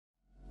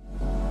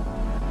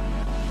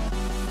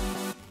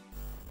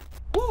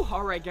Woo,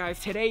 all right, guys,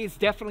 today is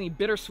definitely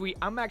bittersweet.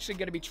 I'm actually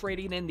going to be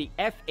trading in the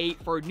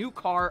F8 for a new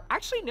car.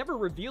 Actually, never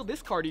revealed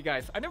this car to you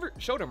guys. I never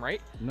showed him,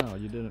 right? No,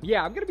 you didn't.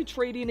 Yeah, I'm going to be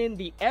trading in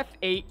the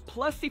F8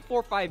 plus the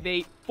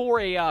 458 for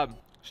a,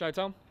 should I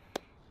tell him?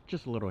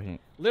 Just a little hint.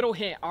 Little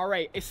hint. All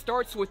right, it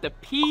starts with a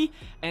P,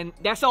 and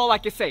that's all I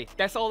can say.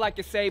 That's all I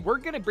can say. We're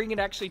gonna bring it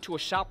actually to a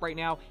shop right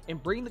now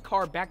and bring the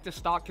car back to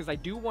stock because I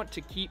do want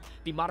to keep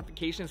the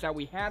modifications that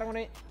we had on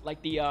it,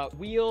 like the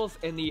wheels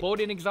and the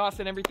Bowden exhaust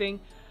and everything.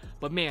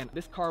 But man,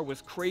 this car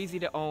was crazy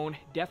to own.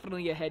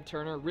 Definitely a head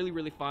turner,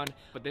 really fun.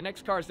 But the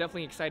next car is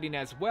definitely exciting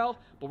as well.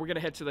 But we're gonna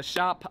head to the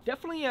shop.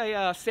 Definitely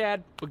a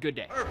sad but good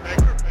day.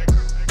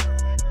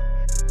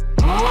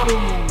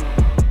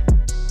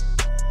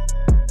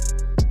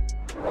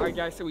 Alright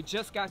guys, so we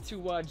just got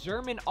to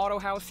German Auto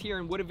House here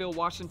in Woodville,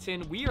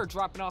 Washington. We are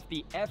dropping off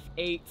the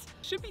F8.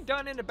 Should be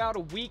done in about a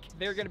week.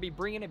 They're going to be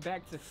bringing it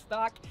back to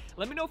stock.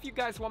 Let me know if you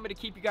guys want me to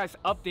keep you guys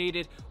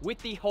updated with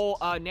the whole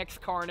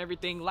next car and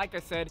everything. Like I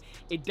said,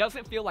 it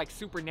doesn't feel like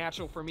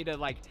supernatural for me to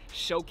like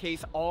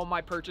showcase all my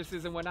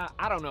purchases and whatnot.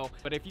 I don't know.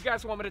 But if you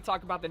guys want me to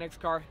talk about the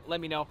next car,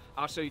 let me know.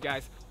 I'll show you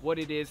guys what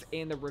it is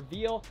in the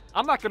reveal.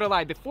 I'm not going to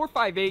lie, the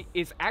 458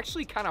 is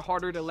actually kind of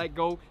harder to let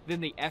go than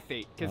the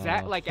F8 because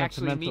that like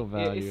actually means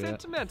it's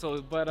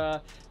sentimental,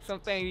 but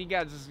something you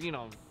gotta just, you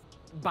know,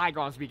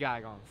 bygones be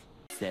bygones.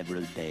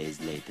 Several days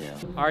later.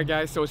 All right,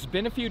 guys, so it's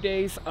been a few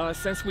days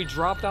since we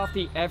dropped off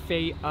the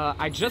F8.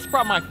 I just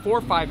brought my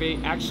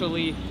 458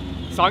 actually,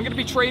 so I'm gonna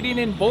be trading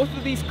in both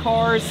of these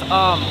cars.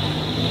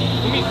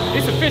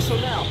 It's official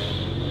now.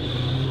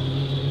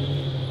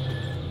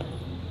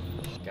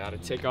 Gotta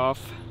take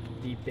off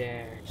the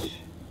badge.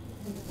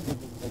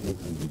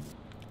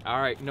 All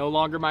right, no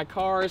longer my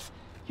cars.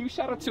 Huge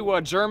shout out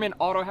to German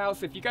Auto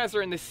House. If you guys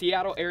are in the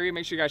Seattle area,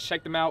 make sure you guys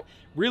check them out.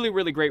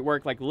 Really great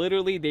work. Like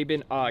literally, they've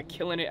been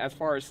killing it as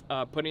far as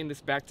putting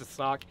this back to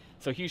stock.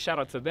 So huge shout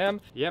out to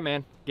them. Yeah,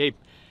 man. Gabe,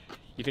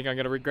 you think I'm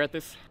gonna regret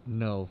this?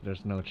 No,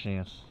 there's no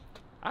chance.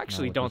 I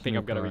actually don't think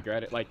I'm gonna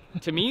regret it. Like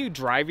to me,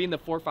 driving the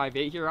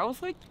 458 here, I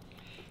was like,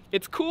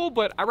 it's cool,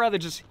 but I'd rather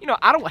just, you know,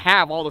 I don't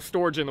have all the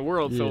storage in the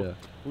world. So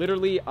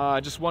literally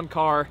just one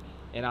car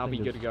and I'll be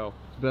good to go.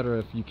 Better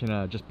if you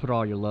can just put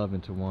all your love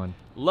into one.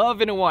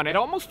 Love into one. It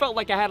almost felt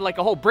like I had like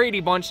a whole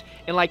Brady Bunch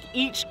and like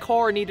each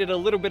car needed a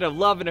little bit of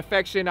love and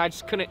affection. I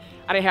just couldn't,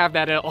 I didn't have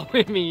that at all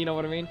in me, you know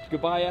what I mean?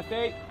 Goodbye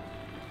F8.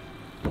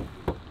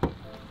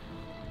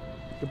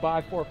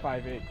 Goodbye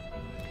 458.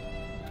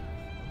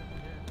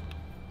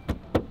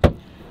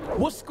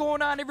 What's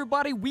going on,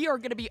 everybody? We are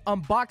going to be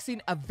unboxing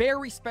a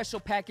very special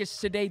package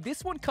today.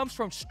 This one comes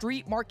from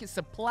Street Market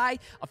Supply.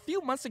 A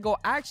few months ago,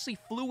 I actually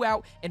flew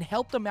out and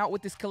helped them out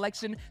with this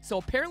collection. So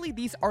apparently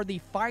these are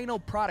the final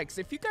products.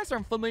 If you guys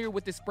aren't familiar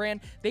with this brand,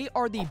 they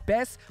are the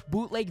best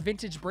bootleg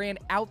vintage brand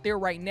out there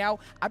right now.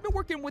 I've been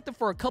working with them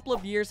for a couple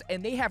of years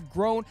and they have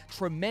grown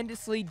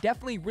tremendously.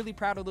 Definitely really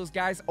proud of those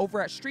guys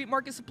over at Street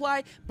Market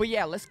Supply. But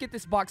yeah, let's get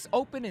this box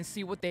open and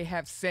see what they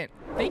have sent.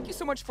 Thank you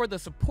so much for the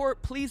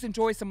support. Please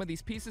enjoy some of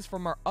these pieces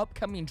from our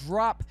upcoming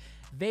drop.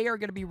 They are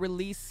going to be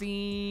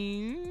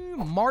releasing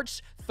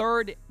March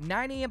 3rd,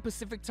 9 a.m.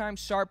 Pacific time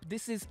sharp.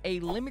 This is a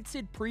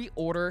limited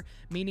pre-order,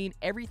 meaning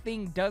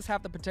everything does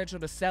have the potential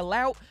to sell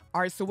out.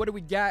 All right, so what do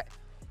we got?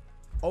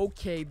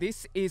 Okay,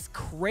 this is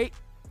great.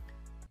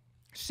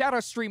 Shout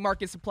out Street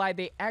Market Supply.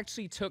 They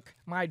actually took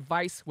my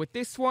advice with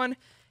this one.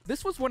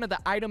 This was one of the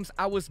items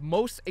I was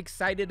most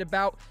excited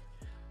about.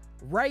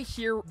 Right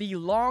here, the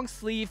long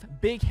sleeve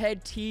big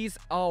head tees.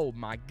 Oh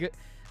my god.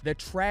 The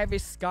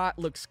Travis Scott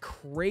looks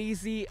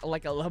crazy,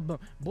 like a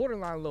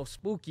borderline a little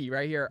spooky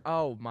right here.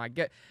 Oh my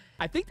god.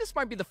 I think this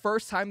might be the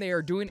first time they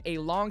are doing a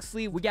long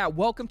sleeve. We got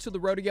Welcome to the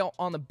Rodeo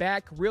on the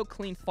back, real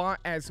clean font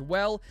as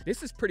well.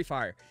 This is pretty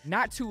fire.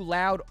 Not too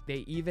loud.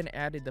 They even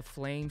added the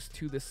flames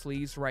to the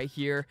sleeves right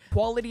here.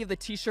 Quality of the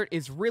t-shirt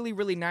is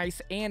really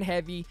nice and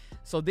heavy.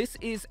 So this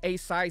is a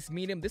size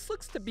medium. This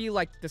looks to be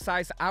like the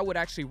size I would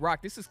actually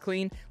rock. This is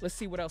clean. Let's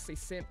see what else they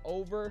sent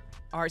over.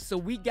 All right, so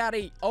we got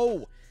a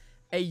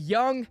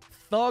Young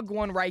Thug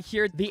one right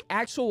here. The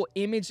actual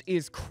image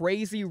is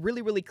crazy,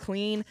 really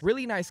clean,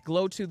 really nice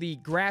glow to the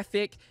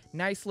graphic,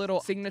 nice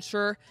little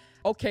signature.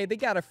 Okay, they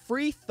got a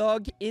Free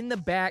Thug in the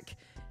back,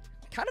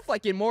 kind of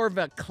like in more of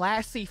a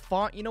classy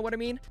font, you know what I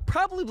mean?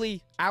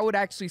 Probably, I would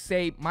actually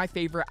say my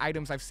favorite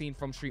items I've seen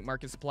from Street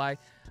Market Supply.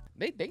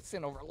 They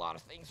sent over a lot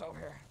of things over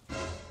here.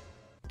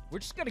 We're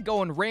just gonna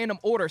go in random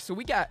order. So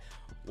we got,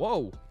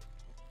 whoa,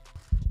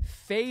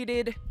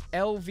 faded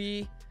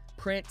LV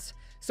print.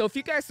 So if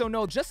you guys don't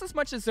know, just as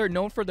much as they're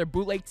known for their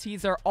bootleg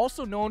tees, they're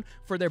also known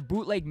for their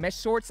bootleg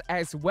mesh shorts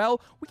as well.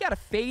 We got a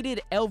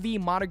faded LV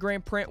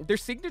monogram print. Their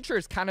signature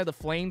is kind of the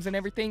flames and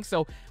everything.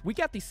 So we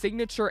got the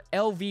signature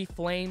LV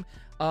flame.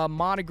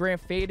 monogram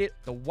faded.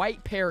 The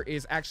white pair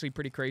is actually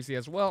pretty crazy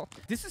as well.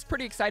 This is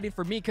pretty exciting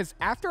for me because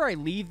after I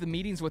leave the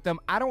meetings with them,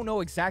 I don't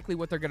know exactly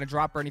what they're going to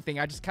drop or anything.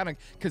 I just kind of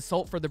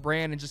consult for the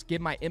brand and just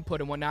give my input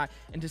and whatnot,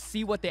 and to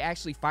see what they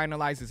actually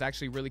finalize is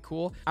actually really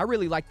cool. I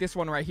really like this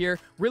one right here.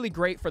 Really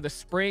great for the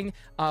spring.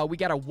 We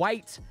got a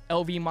white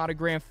LV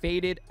monogram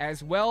faded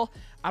as well.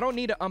 I don't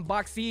need to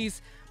unbox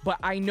these, but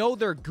I know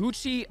they're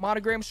Gucci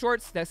monogram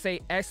shorts that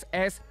say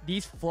SS.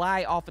 These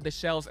fly off of the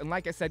shelves. And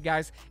like I said,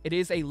 guys, it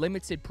is a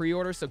limited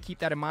pre-order, so keep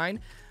that in mind.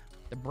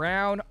 The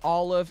brown,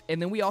 olive, and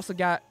then we also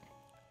got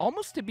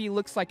almost to be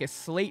looks like a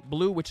slate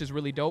blue, which is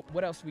really dope.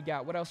 What else we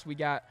got? What else we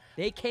got?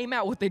 They came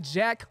out with the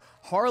Jack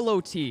Harlow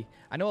tee.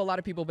 I know a lot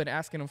of people have been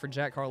asking them for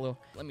Jack Harlow.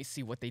 Let me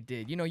see what they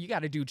did. You know, you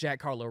got to do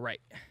Jack Harlow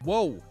right.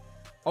 Whoa.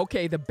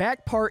 Okay, the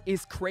back part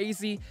is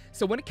crazy.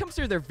 So when it comes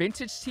to their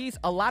vintage tees,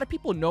 a lot of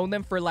people know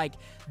them for like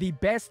the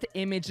best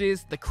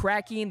images, the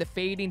cracking, the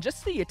fading,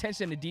 just the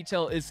attention to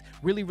detail is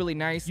really, really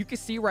nice. You can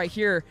see right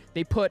here,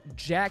 they put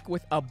Jack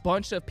with a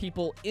bunch of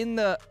people in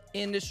the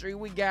industry.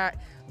 We got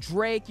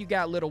Drake, you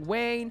got Lil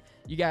Wayne,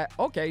 you got,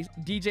 okay,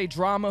 DJ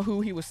Drama,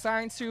 who he was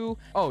signed to.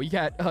 Oh, you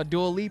got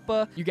Dua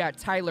Lipa, you got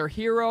Tyler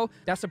Hero.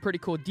 That's a pretty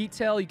cool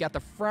detail. You got the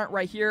front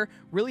right here,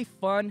 really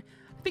fun.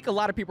 I think a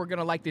lot of people are going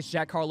to like this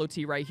Jack Harlow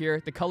tee right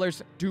here. The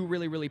colors do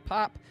really, really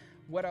pop.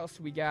 What else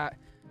we got?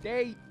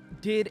 They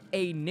did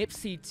a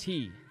Nipsey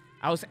tee.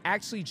 I was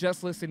actually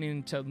just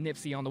listening to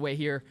Nipsey on the way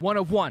here. One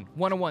of One,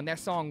 that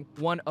song,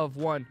 One of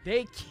One.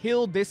 They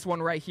killed this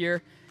one right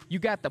here. You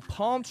got the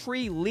palm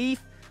tree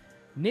leaf.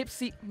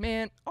 Nipsey,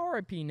 man,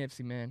 R.I.P.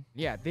 Nipsey, man.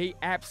 Yeah, they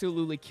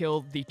absolutely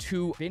killed the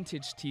two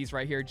vintage tees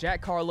right here.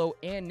 Jack Harlow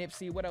and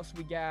Nipsey. What else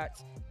we got?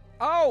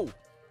 Oh!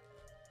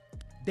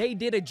 They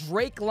did a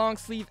Drake long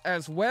sleeve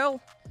as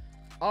well.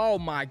 Oh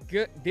my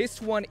good,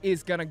 this one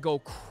is gonna go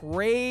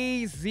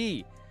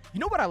crazy. You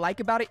know what I like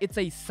about it? It's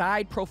a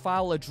side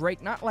profile of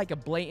Drake, not like a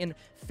blatant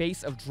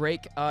face of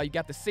Drake. You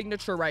got the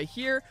signature right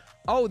here.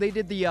 Oh, they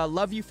did the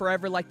Love You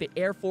Forever, like the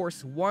Air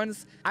Force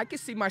Ones. I can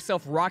see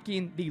myself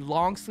rocking the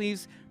long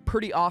sleeves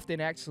pretty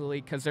often,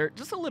 actually, because they're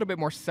just a little bit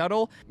more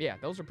subtle. Yeah,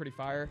 those are pretty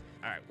fire.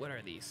 All right, what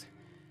are these?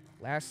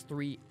 Last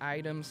three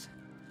items.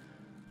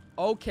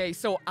 Okay,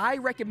 so I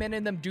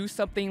recommended them do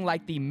something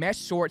like the mesh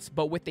shorts,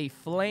 but with a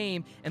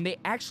flame, and they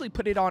actually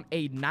put it on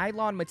a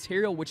nylon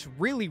material, which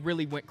really,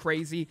 really went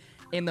crazy.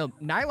 And the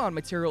nylon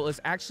material is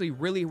actually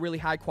really, really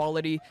high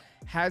quality,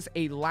 has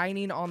a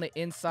lining on the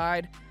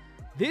inside.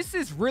 This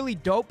is really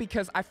dope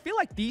because I feel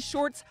like these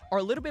shorts are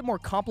a little bit more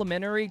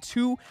complementary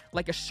to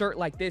like a shirt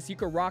like this. You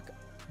could rock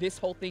this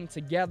whole thing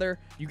together.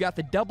 You got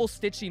the double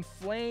stitching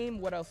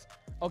flame. What else?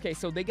 Okay,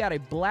 so they got a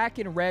black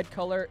and red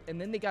color, and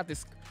then they got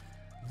this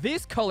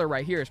color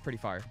right here is pretty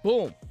fire.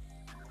 Boom.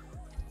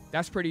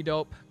 That's pretty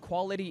dope.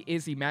 Quality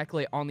is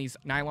immaculate on these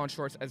nylon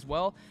shorts as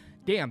well.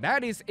 Damn,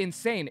 that is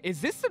insane.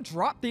 Is this the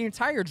drop, the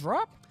entire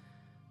drop?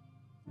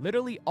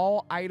 Literally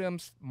all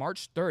items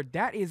March 3rd.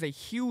 That is a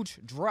huge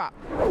drop.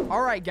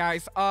 All right,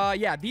 guys.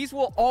 Yeah, these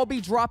will all be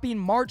dropping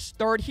March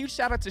 3rd. Huge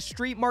shout out to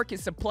Street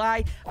Market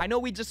Supply. I know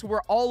we just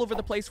were all over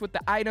the place with the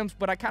items,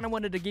 but I kind of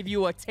wanted to give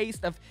you a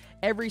taste of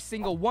every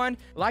single one.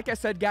 Like I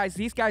said, guys,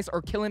 these guys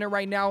are killing it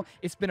right now.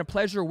 It's been a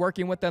pleasure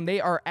working with them.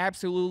 They are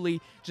absolutely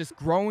just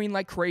growing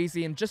like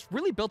crazy and just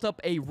really built up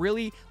a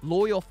really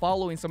loyal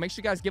following. So make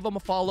sure you guys give them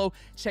a follow.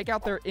 Check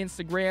out their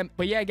Instagram.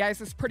 But yeah, guys,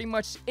 that's pretty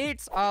much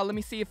it. Let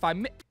me see if I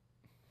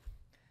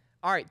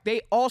all right, they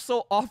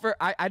also offer,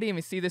 I didn't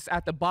even see this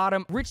at the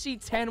bottom. Richie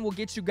 10 will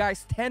get you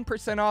guys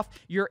 10% off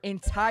your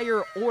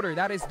entire order.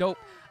 That is dope.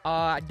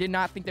 I did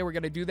not think they were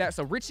going to do that.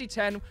 So Richie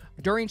 10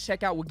 during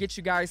checkout will get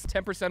you guys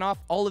 10% off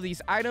all of these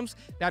items.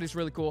 That is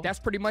really cool. That's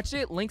pretty much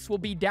it. Links will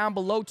be down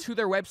below to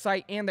their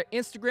website and their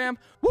Instagram.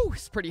 Woo,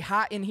 it's pretty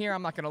hot in here.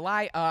 I'm not going to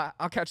lie.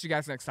 I'll catch you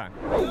guys next time.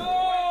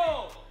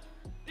 Yo!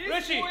 This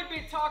Richie boy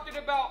been talking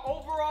about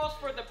overalls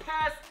for the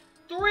past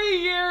 3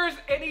 years,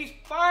 and he's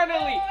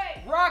finally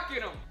rocking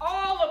them.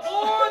 All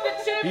aboard the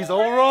chip. These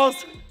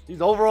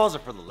overalls are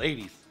for the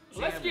ladies.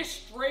 Let's get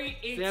straight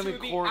into Sammy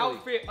the Corley.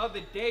 outfit of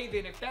the day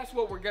then, if that's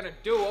what we're gonna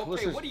do.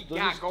 Okay, what do you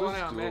got going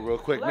on, man? Real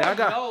quick, Let man. I him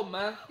got. know,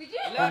 man.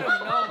 Let him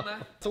know,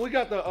 man. So we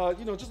got the,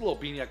 just a little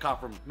beanie I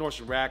caught from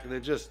Nordstrom Rack, and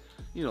then just,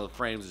 the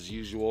frames as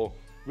usual.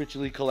 Richie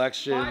Le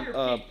collection, Fire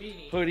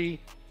beanie. hoodie.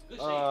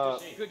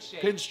 Good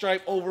shape.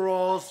 Pinstripe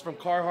overalls from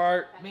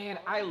Carhartt. Man,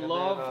 I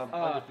love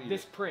Undefeated.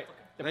 this print.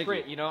 The Thank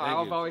print, you. I've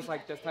Thank you. always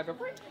liked this type of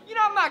print.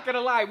 I'm not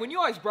gonna lie, when you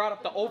always brought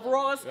up the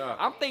overalls, Yeah.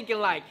 I'm thinking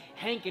like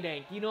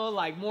hanky-dank,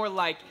 like more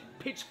like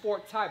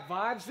pitchfork type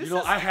vibes.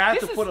 I had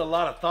to put a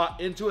lot of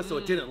thought into it so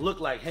it didn't look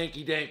like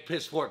hanky-dank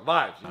pitchfork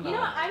vibes.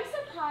 I'm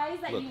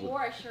surprised that you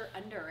wore a shirt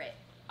under it.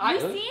 I- You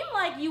seem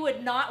like you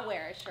would not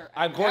wear a shirt.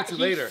 I'm going to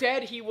later. He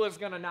said he was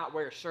gonna not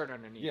wear a shirt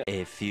underneath. Yeah.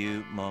 A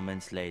few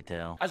moments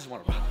later. I just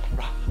want to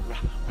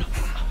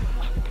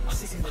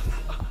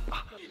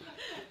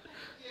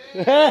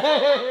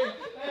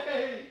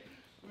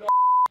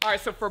All right,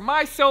 so for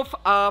myself,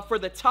 for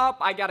the top,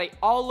 I got a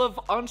olive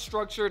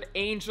unstructured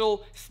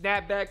angel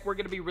snapback. We're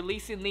gonna be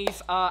releasing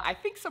these, I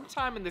think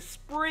sometime in the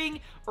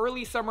spring,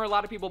 early summer. A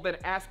lot of people have been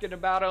asking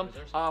about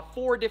them.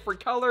 4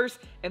 different colors.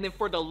 And then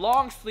for the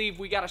long sleeve,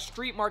 we got a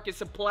Street Market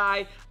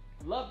Supply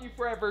Love You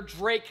Forever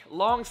Drake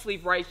long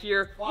sleeve right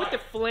here with the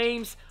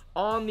flames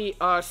on the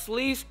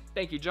sleeves.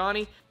 Thank you,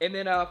 Johnny. And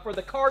then for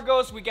the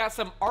cargos, we got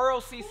some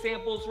RLC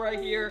samples right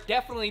here.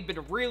 Definitely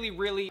been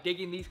really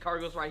digging these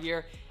cargos right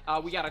here.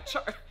 We got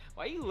a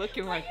why are you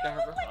looking like that,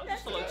 bro? I'm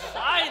just so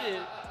excited.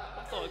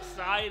 I'm so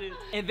excited.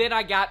 And then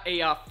I got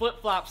a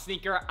flip-flop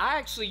sneaker. I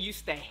actually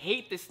used to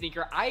hate this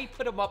sneaker. I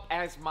put them up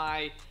as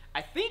my,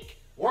 I think,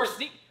 worst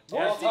sneaker,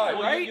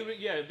 right?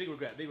 Yeah, big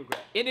regret.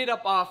 Ended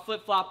up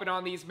flip-flopping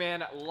on these,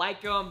 man.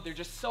 Like them. They're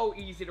just so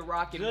easy to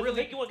rock. And Does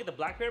really it make you want to get the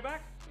black pair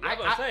back? I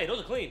was gonna say,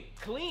 those are clean.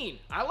 Clean.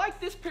 I like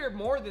this pair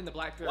more than the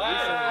black pair.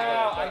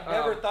 Wow, I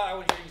never thought I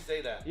would hear you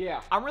say that.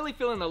 Yeah, I'm really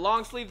feeling the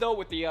long sleeve though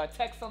with the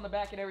text on the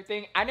back and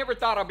everything. I never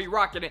thought I'd be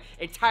rocking an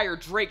entire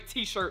Drake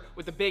t-shirt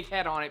with a big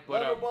head on it,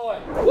 but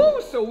woo,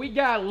 so we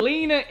got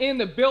Lena in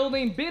the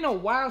building. Been a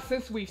while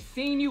since we've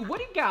seen you. What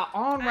do you got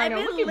on right now?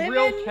 Looking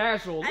real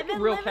casual. I've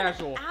been real living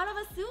casual. out of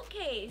a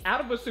suitcase.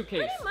 Out of a suitcase.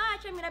 Pretty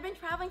much. I mean, I've been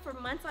traveling for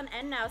months on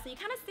end now, so you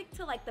kind of stick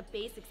to like the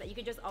basics that you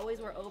could just always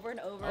wear over and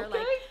over,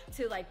 like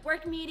to like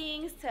work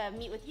meetings, to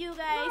meet with you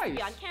guys, to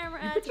be on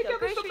camera, You put to go together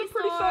grocery something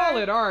store. pretty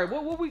solid. All right,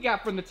 what we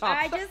got from the top?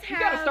 I You just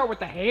gotta have- start with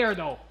the hair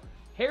though.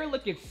 Hair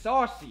looking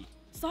saucy.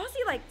 Saucy,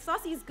 like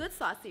saucy is good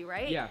saucy,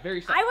 right? Yeah,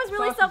 very saucy. I was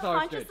really Saucy's always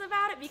self-conscious good.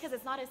 about it because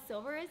it's not as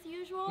silver as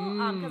usual.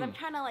 Because I'm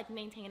trying to like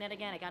maintain it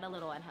again. I got a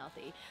little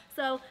unhealthy.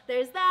 So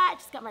there's that.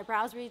 Just got my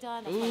brows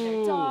redone. That's why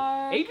they're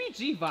dark.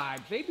 ABG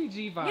vibes.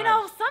 ABG vibes. You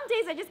know, some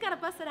days I just gotta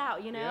bust it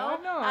out. You know.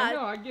 Yeah, I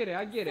know. I get it.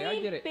 I get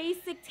it.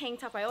 Basic tank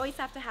top. I always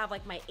have to have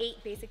like my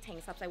 8 basic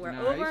tank tops I wear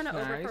Nice, over and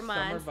over for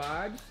months. Summer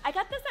vibes. I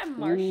got this at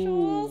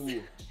Marshall's,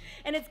 Ooh.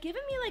 and it's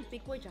giving me like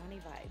Big Boy Johnny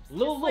vibes.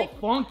 Little Just, like,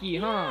 funky,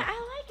 huh? Yeah,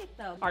 I like it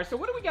though. All right, so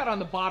what do we got on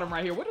the bottom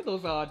right here? What are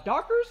those,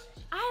 Dockers?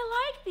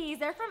 I like these.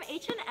 They're from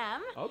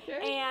H&M.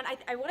 Okay. And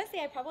I want to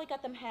say I probably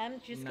got them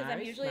hemmed just because I'm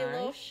Nice, usually a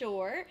little nice.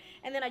 short.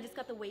 And then I just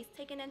got the waist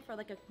taken in for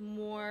like a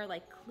more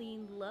like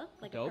clean look,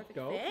 like Dope, a perfect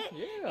dope. fit.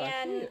 Yeah, I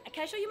see And it.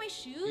 can I show you my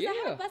shoes? I Yeah.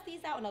 haven't bust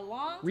these out in a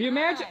long time.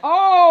 Reimagine.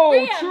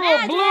 Oh, True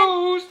Reimagine.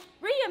 Blues.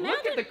 Reimagine.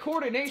 Look at the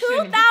coordination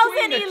between the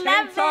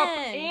tank top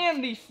 2011.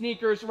 and these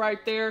sneakers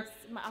right there.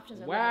 My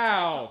options are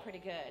Wow. pretty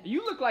good.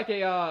 You look like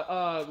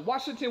a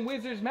Washington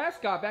Wizards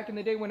mascot back in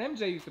the day when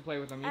MJ used to play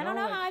with them. You I don't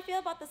know like- how I feel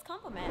about this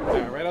compliment.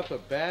 Yeah, right off the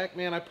back,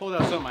 man, I pulled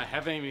out something I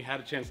haven't even had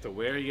a chance to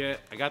wear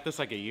yet. I got this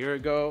like a year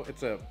ago.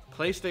 It's a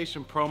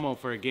PlayStation promo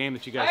for a game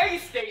that you guys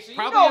PlayStation. You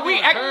Probably know we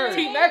haven't heard.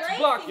 Team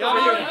Xbox. y'all over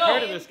haven't here. even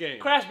heard of this game.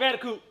 Crash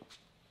Bandicoot.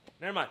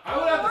 Never mind. I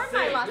would have to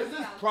say, this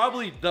is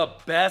probably the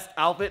best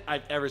outfit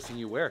I've ever seen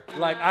you wear.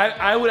 Like,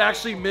 I would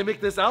actually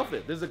mimic this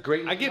outfit. This is a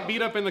great. I get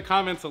beat up in the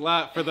comments a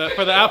lot for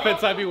the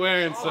outfits I be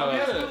wearing, so.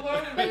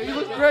 You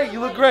look great. You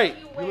look great.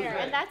 You wear,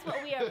 and that's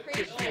what we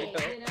appreciate,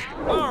 you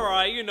know? All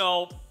right, you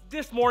know,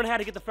 this morning had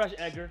to get the fresh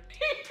Edgar.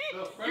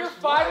 You're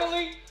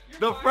finally.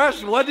 The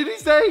fresh. What did he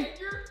say?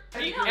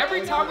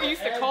 Every time we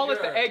used to call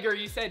it the Edgar,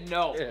 you said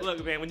no. Yeah.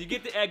 Look, man, when you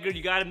get the Edgar,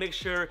 you gotta make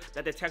sure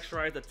that they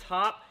texturize the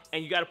top,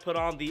 and you gotta put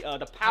on the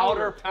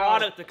powder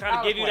product to kind of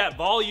Powder give you play. that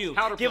volume,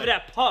 Powder give play. it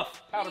that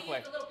puff. Powder You play.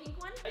 use the little pink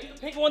one? The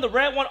pink one, the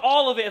red one,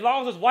 all of it. As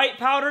long as it's white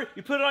powder,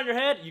 you put it on your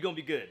head, you're gonna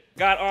be good.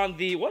 Got on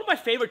the one of my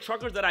favorite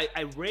truckers that I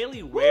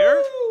rarely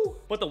wear,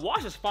 but the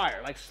wash is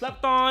fire. Like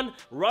slept on,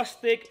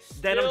 rustic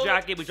denim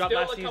jacket we dropped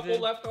last Still a season. couple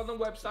left on the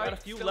website. Got a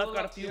few Still left,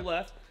 got a few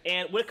left.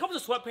 And when it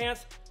comes to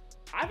sweatpants,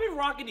 I've been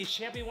rocking these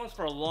champion ones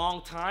for a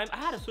long time. I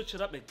had to switch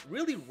it up and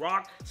really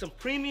rock some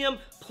premium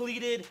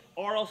pleated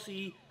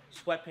RLC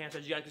sweatpants.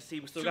 As you guys can see,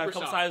 we still got a Super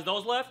couple soft. sizes of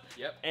those left.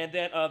 Yep. And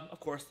then, of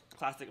course,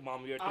 classic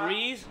Mama Year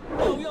 3s.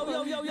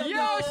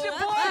 Yo, it's your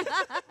boy.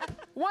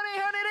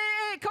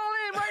 1-800-88. Call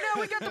in right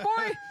now. We got the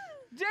boy.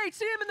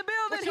 JT in the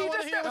building.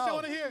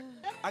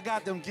 I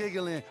got them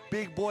giggling,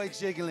 big boy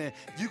jiggling.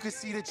 You can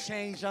see the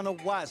change on the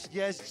watch,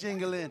 yes,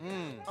 jingling.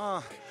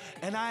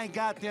 And I ain't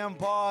got them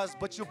bars,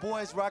 but your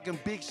boy's rocking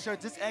big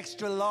shirts, it's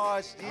extra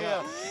large,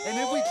 yeah. And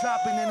if we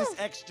dropping in this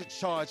extra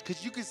charge,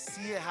 cause you can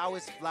see it how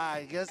it's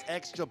fly, yes,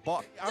 extra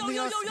bar. I mean,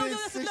 I spend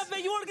six-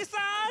 You wanna get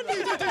signed?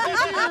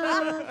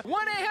 1-800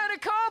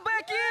 call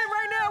back in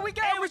right now. We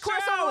got a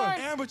request on the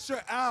line. Amateur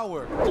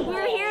hour.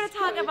 We're here to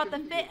talk about the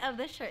fit of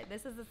this shirt.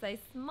 This is a size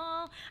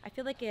small. I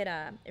feel like it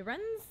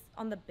runs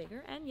on the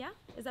bigger end, yeah?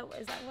 Is that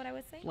what I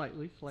would say?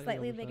 Slightly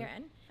Slightly bigger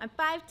end. I'm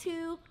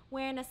 5'2",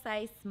 wearing a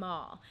size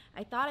small.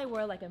 I thought I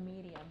wore like a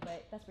medium,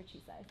 but that's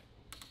Richie's size.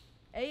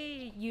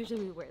 I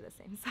usually wear the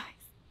same size.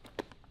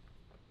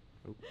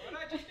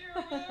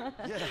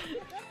 Yeah,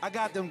 I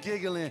got them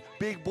giggling,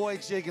 big boy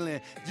jiggling.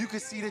 You can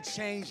see the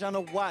change on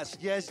the watch,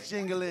 yes,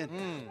 jingling.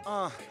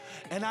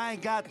 And I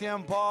ain't got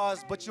them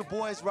bars, but your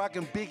boy's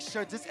rocking big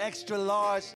shirts, it's extra large,